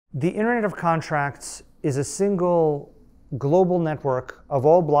The Internet of Contracts is a single global network of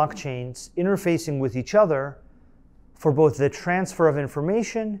all blockchains interfacing with each other for both the transfer of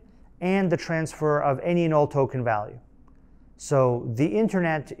information and the transfer of any and all token value. So the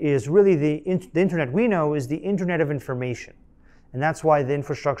internet is really the internet we know is the internet of information. And that's why the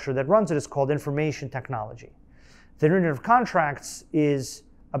infrastructure that runs it is called information technology. The Internet of Contracts is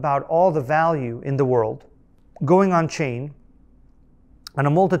about all the value in the world going on chain, on a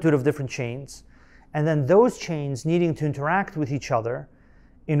multitude of different chains, and then those chains needing to interact with each other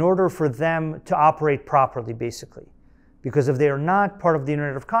in order for them to operate properly, basically. Because if they are not part of the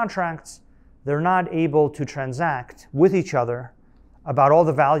Internet of Contracts, they're not able to transact with each other about all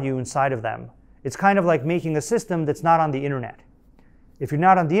the value inside of them. It's kind of like making a system that's not on the internet. If you're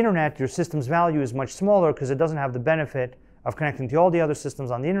not on the internet, your system's value is much smaller because it doesn't have the benefit of connecting to all the other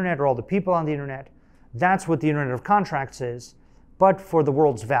systems on the internet or all the people on the internet. That's what the Internet of Contracts is, but for the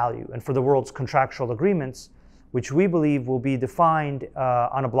world's value and for the world's contractual agreements, which we believe will be defined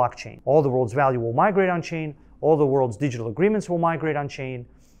on a blockchain. All the world's value will migrate on chain, all the world's digital agreements will migrate on chain,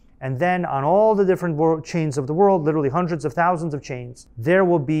 and then on all the different chains of the world, literally hundreds of thousands of chains, there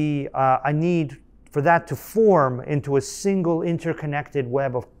will be a need for that to form into a single interconnected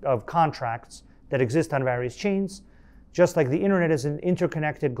web of contracts that exist on various chains, just like the internet is an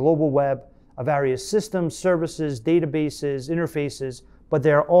interconnected global web of various systems, services, databases, interfaces, but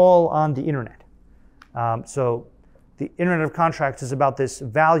they're all on the internet. So the Internet of Contracts is about this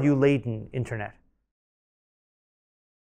value-laden internet.